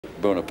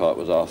Bonaparte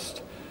was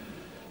asked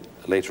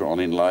later on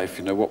in life,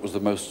 you know, what was the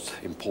most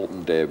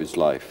important day of his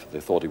life?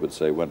 They thought he would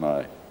say, when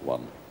I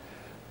won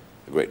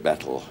the great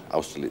battle,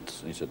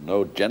 Austerlitz. And he said,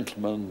 no,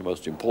 gentlemen, the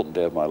most important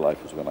day of my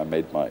life was when I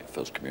made my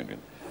first communion.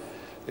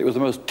 It was the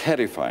most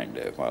terrifying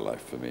day of my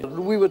life for me.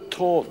 We were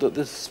taught that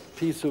this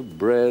piece of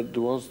bread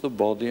was the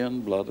body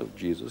and blood of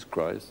Jesus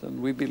Christ,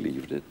 and we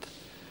believed it.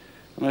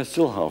 And I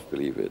still half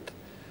believe it.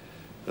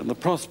 And the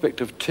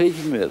prospect of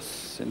taking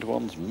this into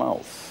one's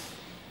mouth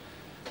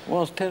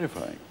was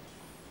terrifying.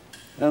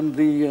 And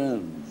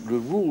the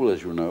rule,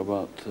 as you know,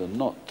 about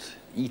not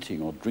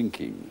eating or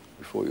drinking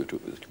before you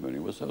took this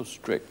communion was so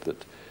strict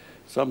that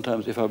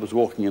sometimes if I was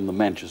walking in the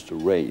Manchester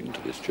rain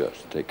to this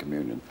church to take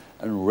communion,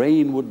 and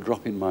rain would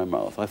drop in my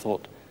mouth, I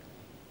thought,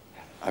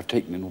 I've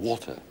taken in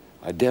water.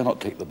 I dare not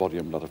take the body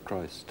and blood of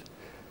Christ.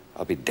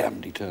 I'll be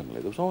damned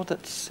eternally. There was all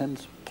that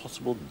sense of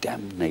possible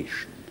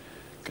damnation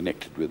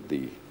connected with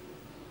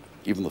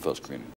even the first communion.